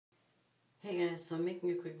Hey guys, so I'm making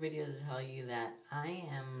a quick video to tell you that I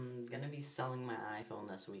am going to be selling my iPhone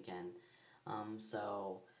this weekend.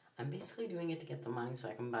 So I'm basically doing it to get the money so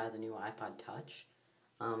I can buy the new iPod Touch.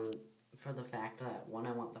 For the fact that 1,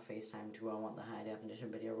 I want the FaceTime, 2, I want the high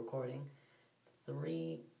definition video recording.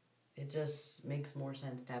 3, it just makes more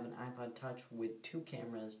sense to have an iPod Touch with 2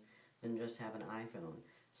 cameras than just have an iPhone.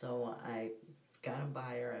 So I got a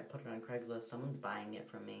buyer, I put it on Craigslist, someone's buying it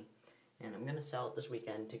from me. And I'm going to sell it this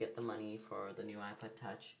weekend to get the money for the new iPod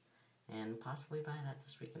Touch, and possibly buy that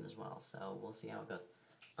this weekend as well, so we'll see how it goes.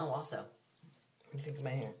 Oh, also, what do you think of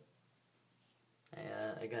my hair?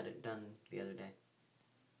 I got it done the other day.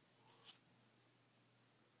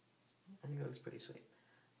 I think it looks pretty sweet.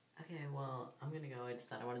 Okay, well, I'm going to go. I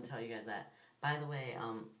decided I wanted to tell you guys that. By the way,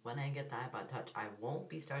 when I get the iPod Touch, I won't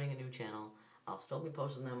be starting a new channel. I'll still be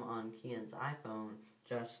posting them on Kyian's iPhone,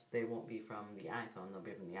 just they won't be from the iPhone, they'll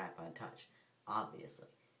be from the iPod Touch, obviously.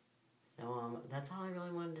 So, that's all I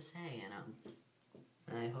really wanted to say, and,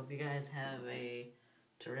 I hope you guys have a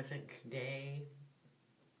terrific day.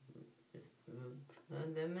 I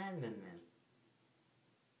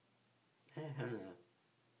don't know.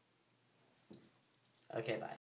 Okay, bye.